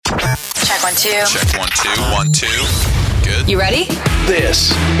1, 2. Check 1, 2, 1, 2. Good. You ready?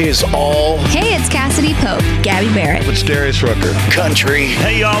 This is all Hey, it's Cassidy Pope, Gabby Barrett. It's Darius Rucker. country.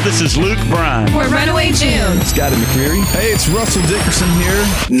 Hey, y'all, this is Luke Bryan. We're Runaway June. Scotty McCreery. Hey, it's Russell Dickerson here.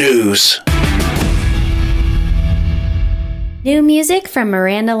 News. New music from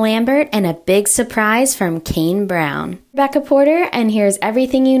Miranda Lambert and a big surprise from Kane Brown. Rebecca Porter, and here's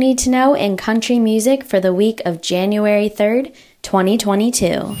everything you need to know in country music for the week of January 3rd,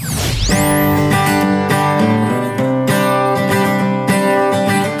 2022.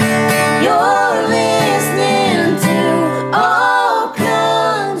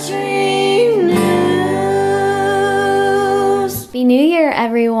 Happy New Year,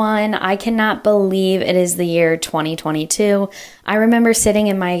 everyone. I cannot believe it is the year 2022. I remember sitting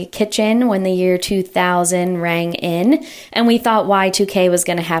in my kitchen when the year 2000 rang in, and we thought Y2K was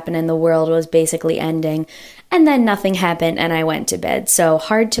going to happen and the world was basically ending. And then nothing happened and I went to bed. So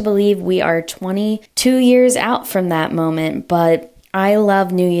hard to believe we are 22 years out from that moment, but I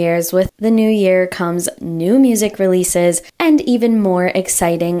love New Year's. With the new year comes new music releases and even more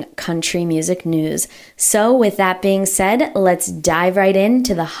exciting country music news. So with that being said, let's dive right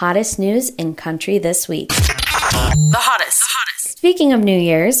into the hottest news in country this week. The hottest. Speaking of New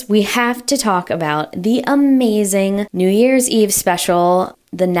Year's, we have to talk about the amazing New Year's Eve special,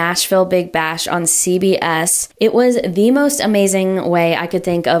 the Nashville Big Bash on CBS. It was the most amazing way I could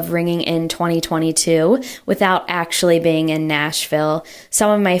think of ringing in 2022 without actually being in Nashville.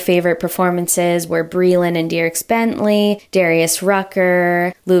 Some of my favorite performances were Breland and Dierks Bentley, Darius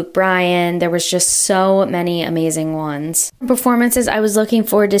Rucker, Luke Bryan. There was just so many amazing ones. Performances I was looking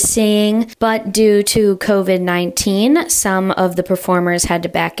forward to seeing, but due to COVID-19, some of the performers had to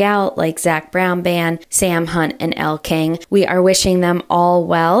back out, like Zac Brown Band, Sam Hunt, and Elle King. We are wishing them all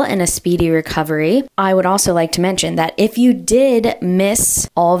well and a speedy recovery. I would also like to mention that if you did miss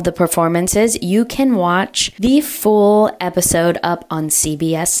all of the performances, you can watch the full episode up on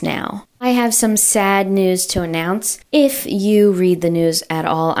CBS Now. I have some sad news to announce. If you read the news at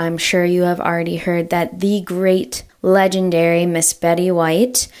all, I'm sure you have already heard that the great, legendary Miss Betty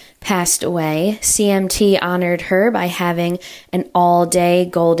White passed away. CMT honored her by having an all-day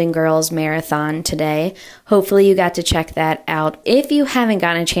Golden Girls marathon today. Hopefully you got to check that out. If you haven't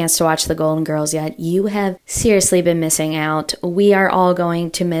gotten a chance to watch the Golden Girls yet, you have seriously been missing out. We are all going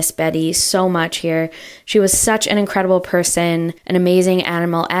to miss Betty so much here. She was such an incredible person, an amazing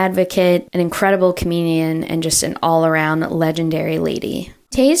animal advocate, an incredible comedian, and just an all-around legendary lady.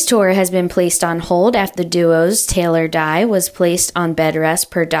 Tay's tour has been placed on hold after the duo's Taylor Dye was placed on bed rest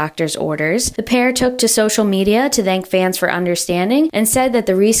per doctor's orders. The pair took to social media to thank fans for understanding and said that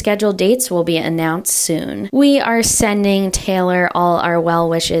the rescheduled dates will be announced soon. We are sending Taylor all our well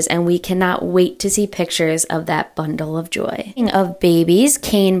wishes and we cannot wait to see pictures of that bundle of joy. Speaking of babies,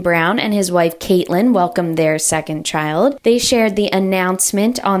 Kane Brown and his wife Caitlin welcomed their second child. They shared the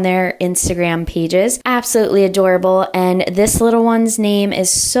announcement on their Instagram pages. Absolutely adorable, and this little one's name is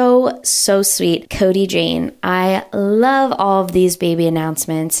so sweet, Cody Jane. I love all of these baby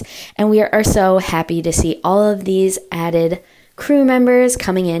announcements, and we are so happy to see all of these added crew members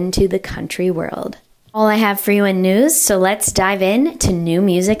coming into the country world. All I have for you in news, so let's dive in to new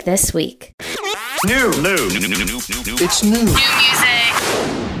music this week. New. It's new. New music.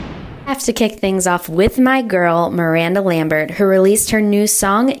 I have to kick things off with my girl, Miranda Lambert, who released her new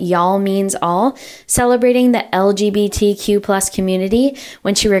song, Y'all Means All, celebrating the LGBTQ plus community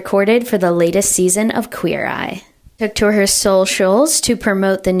when she recorded for the latest season of Queer Eye. Took to her socials to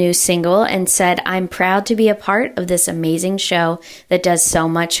promote the new single and said, "I'm proud to be a part of this amazing show that does so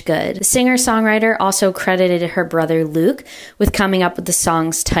much good." The singer-songwriter also credited her brother Luke with coming up with the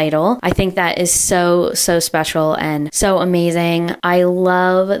song's title. I think that is so special and so amazing. I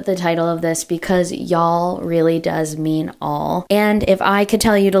love the title of this because y'all really does mean all. And if I could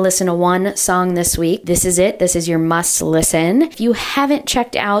tell you to listen to one song this week, this is it. This is your must listen. If you haven't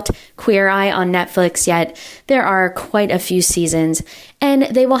checked out Queer Eye on Netflix yet, there are quite a few seasons, and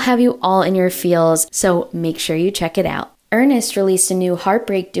they will have you all in your feels, so make sure you check it out. Ernest released a new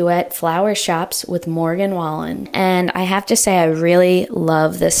heartbreak duet, Flower Shops, with Morgan Wallen. And I have to say, I really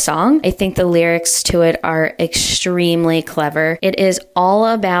love this song. I think the lyrics to it are extremely clever. It is all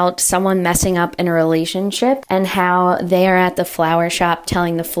about someone messing up in a relationship and how they are at the flower shop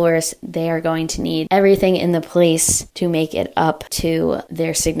telling the florist they are going to need everything in the place to make it up to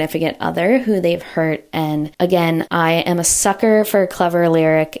their significant other who they've hurt. And again, I am a sucker for a clever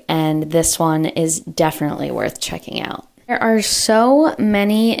lyric, and this one is definitely worth checking out. There are so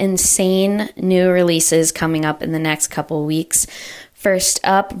many insane new releases coming up in the next couple weeks. First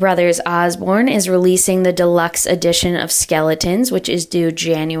up, Brothers Osborne is releasing the deluxe edition of Skeletons, which is due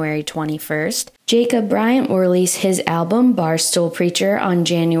January 21st. Jacob Bryant will release his album, Barstool Preacher, on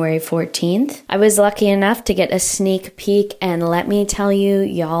January 14th. I was lucky enough to get a sneak peek, and let me tell you,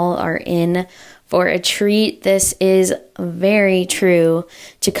 y'all are in for a treat. This is very true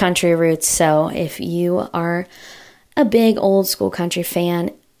to country roots, so if you are a big old school country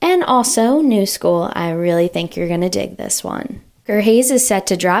fan, and also new school, I really think you're going to dig this one. Hayes is set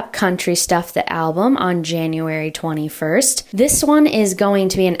to drop Country Stuff the album on January 21st. This one is going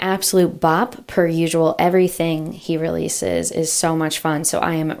to be an absolute bop per usual. Everything he releases is so much fun, so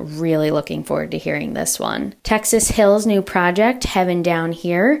I am really looking forward to hearing this one. Texas Hill's new project, Heaven Down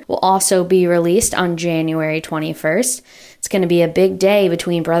Here, will also be released on January 21st. It's going to be a big day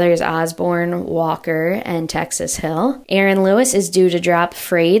between Brothers Osborne, Walker, and Texas Hill. Aaron Lewis is due to drop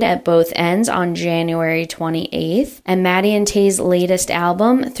Frayed at Both Ends on January 28th. And Maddie and Tay's latest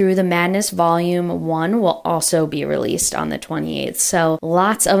album, Through the Madness Volume 1, will also be released on the 28th. So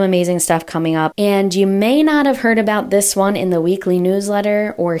lots of amazing stuff coming up. And you may not have heard about this one in the weekly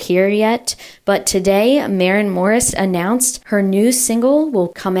newsletter or here yet, but today, Maren Morris announced her new single will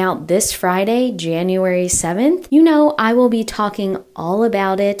come out this Friday, January 7th. You know, I will be talking all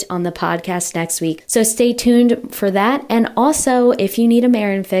about it on the podcast next week. So stay tuned for that. And also, if you need a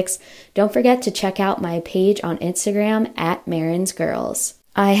Maren fix, don't forget to check out my page on Instagram at Maren's Girls.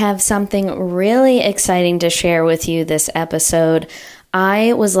 I have something really exciting to share with you this episode.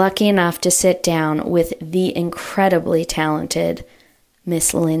 I was lucky enough to sit down with the incredibly talented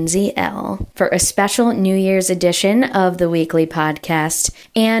Miss Lindsay Ell for a special New Year's edition of the weekly podcast.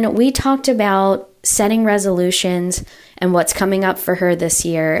 And we talked about setting resolutions and what's coming up for her this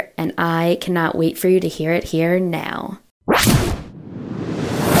year. And I cannot wait for you to hear it here now.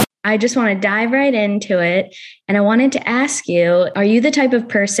 I just want to dive right into it. And I wanted to ask you, are you the type of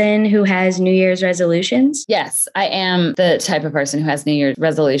person who has New Year's resolutions? Yes, I am the type of person who has New Year's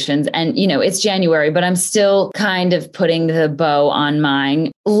resolutions. And, you know, it's January, but I'm still kind of putting the bow on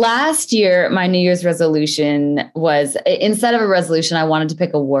mine. Last year, my New Year's resolution was, instead of a resolution, I wanted to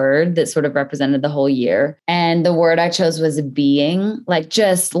pick a word that sort of represented the whole year. And the word I chose was being, like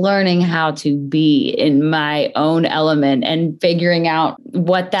just learning how to be in my own element and figuring out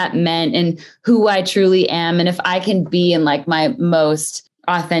what that meant and who I truly am. And if I can be in like my most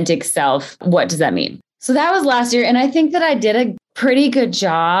authentic self, what does that mean? So that was last year. And I think that I did a pretty good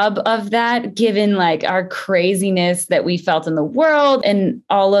job of that, given like our craziness that we felt in the world and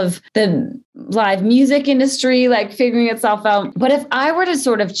all of the live music industry, like figuring itself out. But if I were to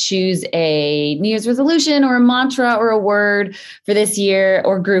sort of choose a New Year's resolution or a mantra or a word for this year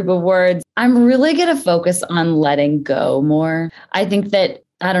or group of words, I'm really going to focus on letting go more. I think that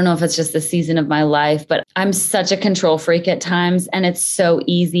I don't know if it's just the season of my life, but I'm such a control freak at times. And it's so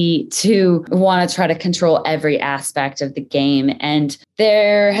easy to want to try to control every aspect of the game. And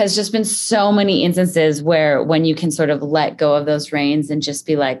there has just been so many instances where when you can sort of let go of those reins and just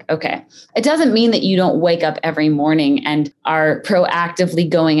be like, okay, it doesn't mean that you don't wake up every morning and are proactively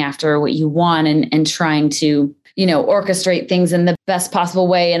going after what you want and trying to, you know, orchestrate things in the best possible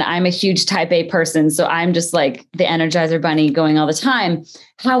way. And I'm a huge type A person. So I'm just like the Energizer Bunny going all the time.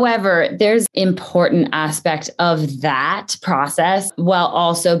 However, there's important aspect of that process while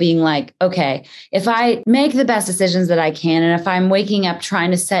also being like, okay, if I make the best decisions that I can, and if I'm waking up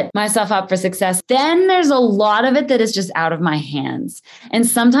trying to set myself up for success, then there's a lot of it that is just out of my hands. And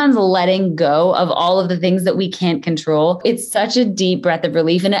sometimes letting go of all of the things that we can't control, it's such a deep breath of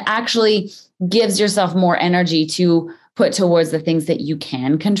relief. And it actually gives yourself more energy to put towards the things that you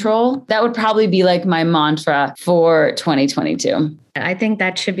can control. That would probably be like my mantra for 2022. I think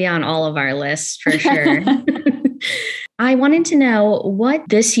that should be on all of our lists for sure. I wanted to know what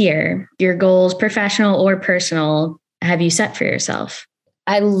this year, your goals, professional or personal, have you set for yourself?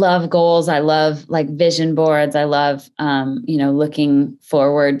 I love goals. I love like vision boards. I love, looking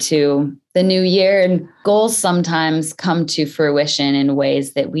forward to the new year, and goals sometimes come to fruition in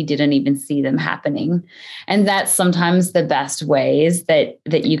ways that we didn't even see them happening. And that's sometimes the best ways that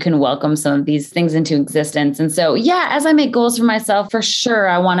you can welcome some of these things into existence. And so, yeah, as I make goals for myself, for sure,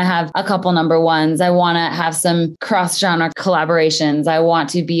 I want to have a couple number ones. I want to have some cross-genre collaborations. I want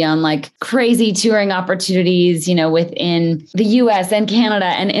to be on like crazy touring opportunities, within the US and Canada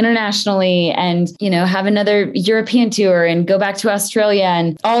and internationally, and, have another European tour and go back to Australia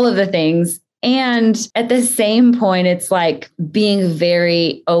and all of the things. And at the same point, it's like being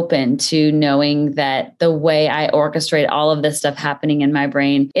very open to knowing that the way I orchestrate all of this stuff happening in my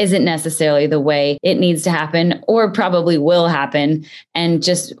brain isn't necessarily the way it needs to happen or probably will happen, and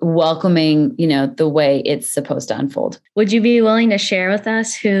just welcoming, the way it's supposed to unfold. Would you be willing to share with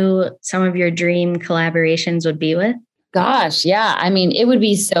us who some of your dream collaborations would be with? Gosh, yeah. I mean, it would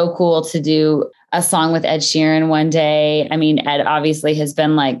be so cool to do a song with Ed Sheeran one day. I mean, Ed obviously has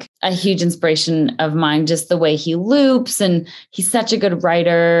been like a huge inspiration of mine, just the way he loops, and he's such a good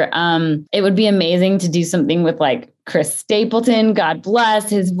writer. It would be amazing to do something with like Chris Stapleton. God bless,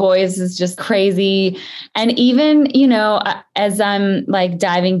 his voice is just crazy. And even, as I'm like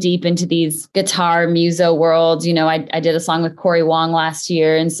diving deep into these guitar muso worlds, I did a song with Corey Wong last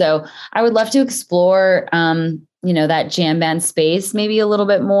year. And so I would love to explore, that jam band space, maybe a little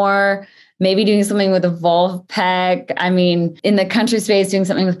bit more, maybe doing something with Evolve Peck. I mean, in the country space, doing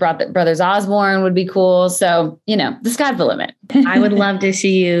something with Brothers Osborne would be cool. So, the sky's the limit. I would love to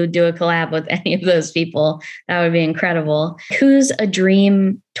see you do a collab with any of those people. That would be incredible. Who's a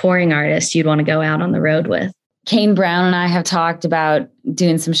dream touring artist you'd want to go out on the road with? Kane Brown and I have talked about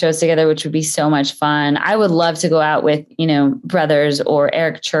doing some shows together, which would be so much fun. I would love to go out with, Brothers or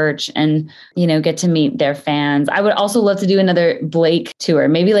Eric Church and, get to meet their fans. I would also love to do another Blake tour,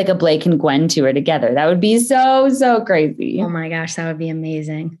 maybe like a Blake and Gwen tour together. That would be so, so crazy. Oh my gosh, that would be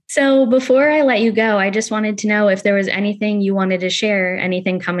amazing. So before I let you go, I just wanted to know if there was anything you wanted to share,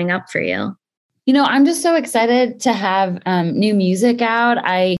 anything coming up for you. I'm just so excited to have new music out.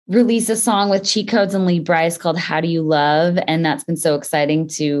 I released a song with Cheat Codes and Lee Brice called How Do You Love? And that's been so exciting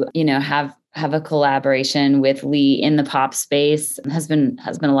to, have a collaboration with Lee in the pop space. It has been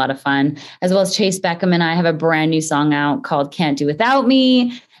a lot of fun, as well as Chase Beckham and I have a brand new song out called Can't Do Without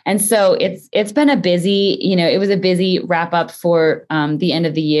Me. And so it's been a busy, it was a busy wrap up for the end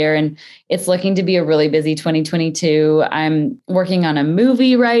of the year, and it's looking to be a really busy 2022. I'm working on a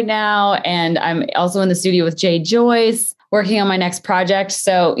movie right now, and I'm also in the studio with Jay Joyce working on my next project.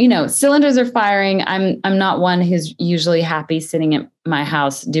 So, cylinders are firing. I'm not one who's usually happy sitting at my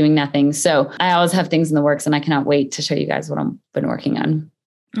house doing nothing. So I always have things in the works, and I cannot wait to show you guys what I've been working on.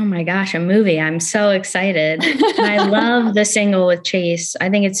 Oh my gosh, a movie. I'm so excited. And I love the single with Chase. I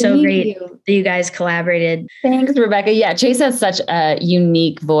think it's so great that you guys collaborated. Thanks, Rebecca. Yeah, Chase has such a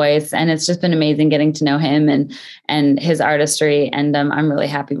unique voice, and it's just been amazing getting to know him and his artistry. And I'm really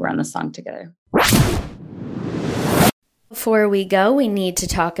happy we're on the song together. Before we go, we need to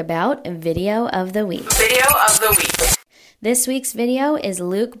talk about Video of the Week. Video of the Week. This week's video is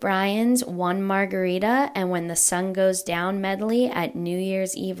Luke Bryan's One Margarita and When the Sun Goes Down medley at New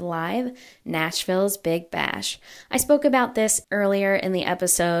Year's Eve Live, Nashville's Big Bash. I spoke about this earlier in the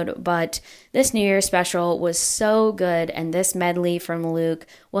episode, but this New Year's special was so good, and this medley from Luke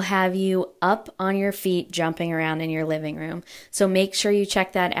will have you up on your feet jumping around in your living room. So make sure you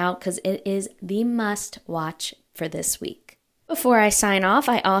check that out because it is the must watch for this week. Before I sign off,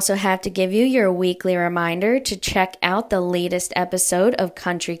 I also have to give you your weekly reminder to check out the latest episode of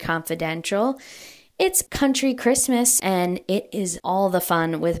Country Confidential. It's Country Christmas, and it is all the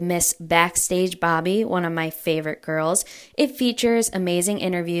fun with Miss Backstage Bobby, one of my favorite girls. It features amazing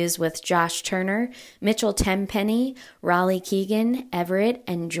interviews with Josh Turner, Mitchell Tenpenny, Raleigh Keegan, Everett,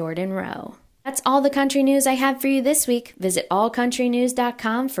 and Jordan Rowe. That's all the country news I have for you this week. Visit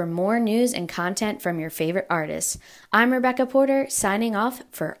allcountrynews.com for more news and content from your favorite artists. I'm Rebecca Porter, signing off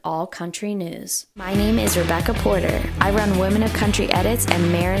for All Country News. My name is Rebecca Porter. I run Women of Country Edits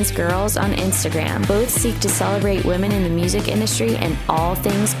and Marin's Girls on Instagram. Both seek to celebrate women in the music industry and all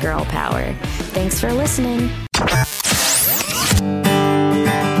things girl power. Thanks for listening.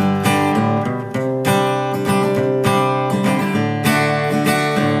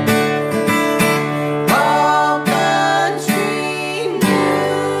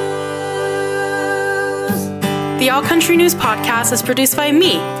 The All Country News podcast is produced by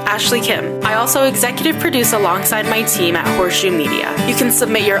me, Ashley Kim. I also executive produce alongside my team at Horseshoe Media. You can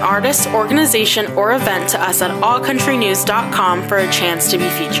submit your artist, organization, or event to us at allcountrynews.com for a chance to be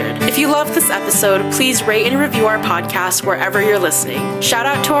featured. If you love this episode, please rate and review our podcast wherever you're listening. Shout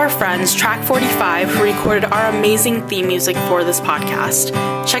out to our friends Track 45 who recorded our amazing theme music for this podcast.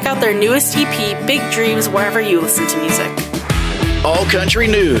 Check out their newest EP, Big Dreams, wherever you listen to music. All Country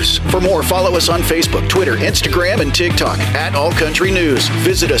News. For more, follow us on Facebook, Twitter, Instagram, and TikTok at All Country News.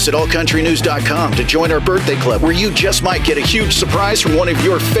 Visit us at allcountrynews.com to join our birthday club, where you just might get a huge surprise from one of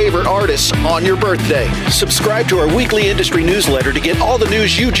your favorite artists on your birthday. Subscribe to our weekly industry newsletter to get all the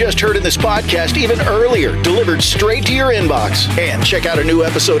news you just heard in this podcast even earlier, delivered straight to your inbox. And check out a new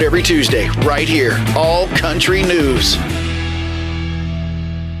episode every Tuesday, right here. All Country News.